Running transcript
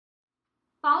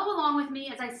Follow along with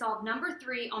me as I solve number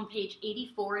 3 on page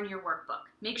 84 in your workbook.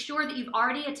 Make sure that you've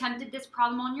already attempted this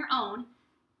problem on your own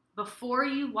before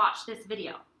you watch this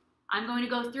video. I'm going to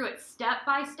go through it step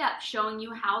by step, showing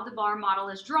you how the bar model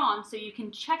is drawn so you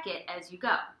can check it as you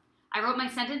go. I wrote my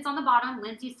sentence on the bottom,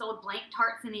 Lindsay sold blank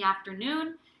tarts in the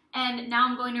afternoon, and now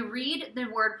I'm going to read the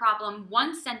word problem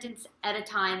one sentence at a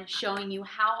time, showing you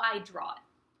how I draw it.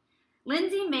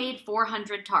 Lindsay made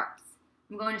 400 tarts.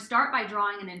 I'm going to start by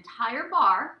drawing an entire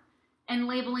bar and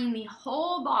labeling the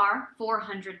whole bar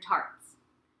 400 tarts.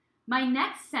 My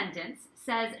next sentence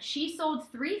says she sold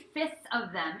 3/5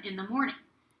 of them in the morning.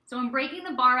 So I'm breaking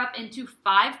the bar up into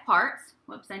 5 parts.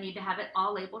 Whoops, I need to have it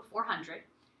all labeled 400.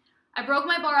 I broke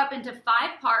my bar up into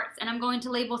 5 parts, and I'm going to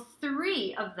label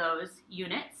 3 of those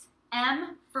units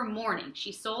M for morning.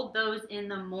 She sold those in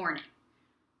the morning.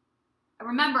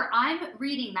 Remember, I'm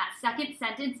reading that second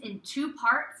sentence in 2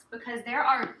 parts because there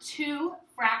are 2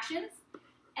 fractions,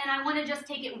 and I want to just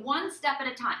take it one step at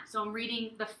a time. So I'm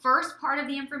reading the first part of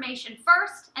the information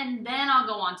first, and then I'll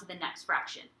go on to the next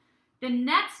fraction. The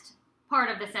next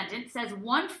part of the sentence says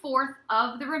 1/4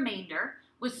 of the remainder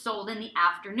was sold in the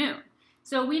afternoon.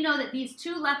 So we know that these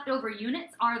 2 leftover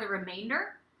units are the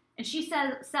remainder, and she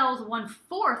sells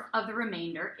 1/4 of the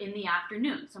remainder in the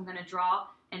afternoon. So I'm going to draw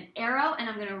an arrow, and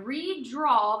I'm going to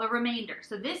redraw the remainder.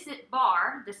 So this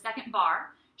bar, the second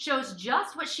bar, shows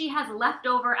just what she has left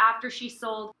over after she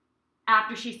sold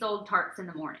tarts in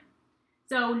the morning.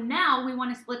 So now we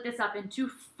want to split this up into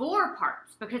 4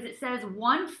 parts because it says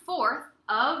 1/4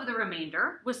 of the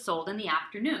remainder was sold in the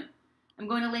afternoon. I'm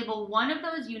going to label one of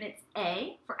those units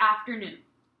A for afternoon.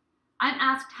 I'm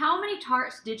asked how many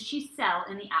tarts did she sell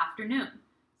in the afternoon.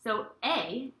 So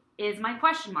A is my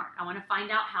question mark. I want to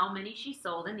find out how many she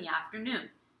sold in the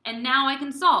afternoon. And now I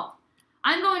can solve.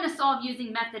 I'm going to solve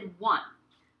using method 1.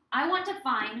 I want to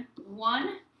find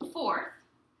 1/4.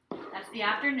 That's the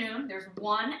afternoon. There's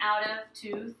 1 out of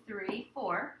 2, 3,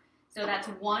 4. So that's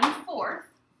 1/4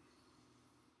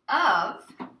 of,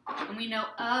 and we know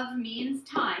of means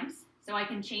times, so I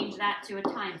can change that to a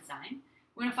time sign.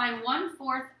 We're going to find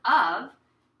 1/4 of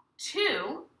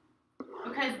 2,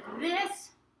 because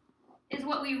this is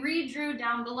what we redrew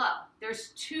down below. There's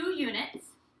 2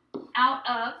 units out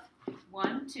of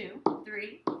 1, 2,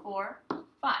 3, 4,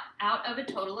 5, out of a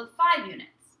total of 5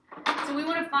 units. So we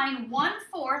want to find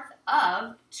 1/4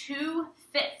 of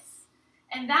 2/5,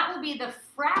 and that will be the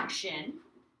fraction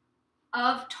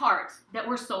of tarts that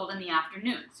were sold in the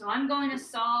afternoon. So I'm going to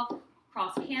solve,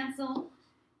 cross cancel,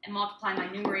 and multiply my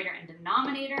numerator and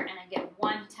denominator, and I get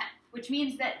 1/10, which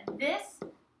means that this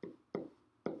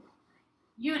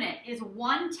unit is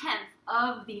 1/10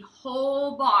 of the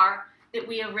whole bar that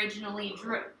we originally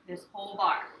drew, this whole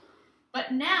bar.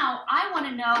 But now I want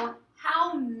to know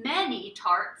how many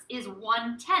tarts is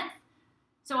 1/10.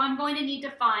 So I'm going to need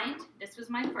to find, this was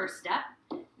my first step,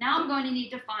 now I'm going to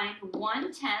need to find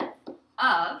 1/10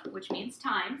 of, which means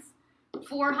times,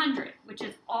 400, which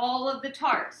is all of the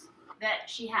tarts that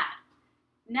she had.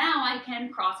 Now I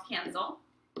can cross cancel.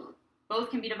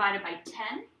 Both can be divided by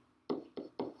 10.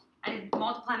 I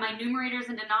multiply my numerators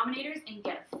and denominators and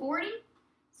get 40.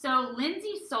 So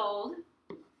Lindsay sold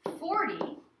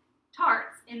 40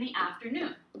 tarts in the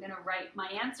afternoon. I'm going to write my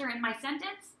answer in my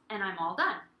sentence, and I'm all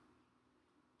done.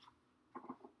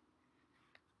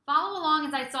 Follow along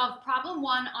as I solve problem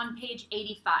 1 on page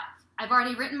 85. I've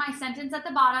already written my sentence at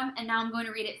the bottom, and now I'm going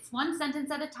to read it one sentence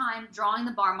at a time, drawing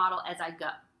the bar model as I go.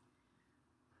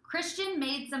 Christian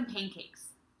made some pancakes.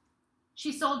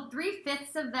 She sold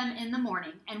 3/5 of them in the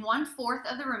morning and 1/4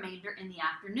 of the remainder in the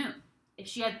afternoon. If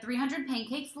she had 300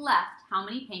 pancakes left, how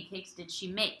many pancakes did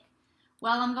she make?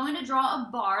 Well, I'm going to draw a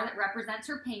bar that represents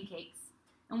her pancakes,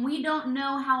 and we don't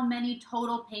know how many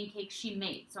total pancakes she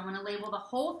made, so I'm going to label the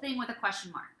whole thing with a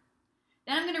question mark.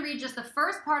 Then I'm going to read just the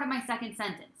first part of my second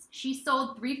sentence. She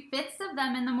sold 3/5 of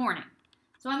them in the morning.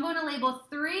 So I'm going to label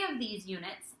 3 of these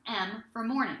units M for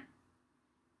morning,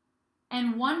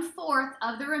 and 1/4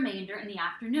 of the remainder in the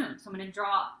afternoon. So I'm going to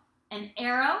draw an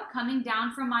arrow coming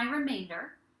down from my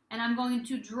remainder, and I'm going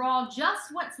to draw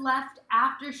just what's left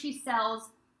after she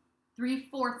sells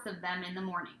 3/4 of them in the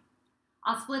morning.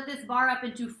 I'll split this bar up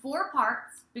into 4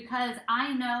 parts because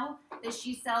I know that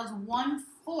she sells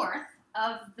 1/4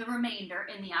 of the remainder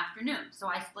in the afternoon. So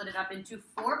I split it up into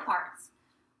 4 parts.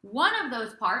 One of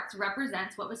those parts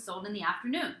represents what was sold in the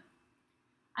afternoon.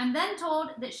 I'm then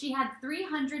told that she had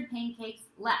 300 pancakes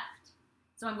left.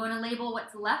 So I'm going to label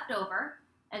what's left over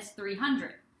as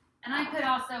 300. And I could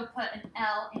also put an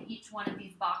L in each one of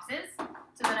these boxes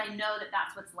so that I know that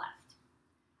that's what's left.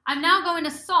 I'm now going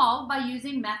to solve by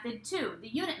using method 2, the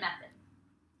unit method.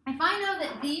 If I know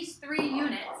that these 3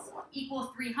 units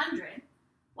equal 300,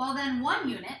 well then 1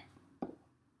 unit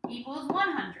equals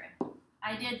 100.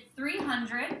 I did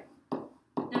 300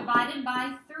 divided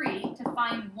by 3 to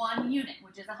find 1 unit,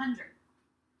 which is 100.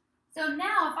 So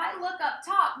now if I look up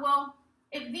top, well,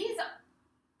 if these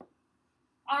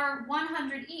are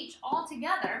 100 each all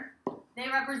together, they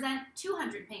represent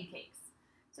 200 pancakes.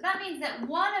 So that means that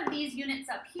one of these units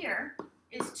up here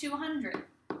is 200.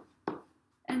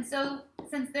 And so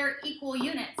since they're equal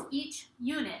units, each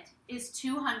unit is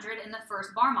 200 in the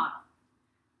first bar model.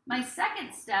 My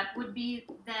second step would be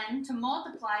then to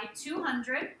multiply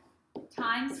 200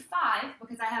 times 5,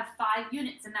 because I have 5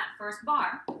 units in that first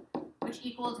bar, which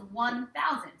equals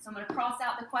 1,000. So I'm going to cross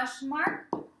out the question mark,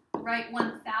 write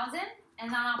 1,000,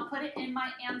 and then I'll put it in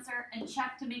my answer and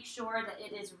check to make sure that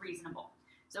it is reasonable.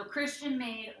 So Christian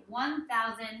made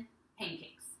 1,000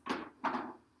 pancakes.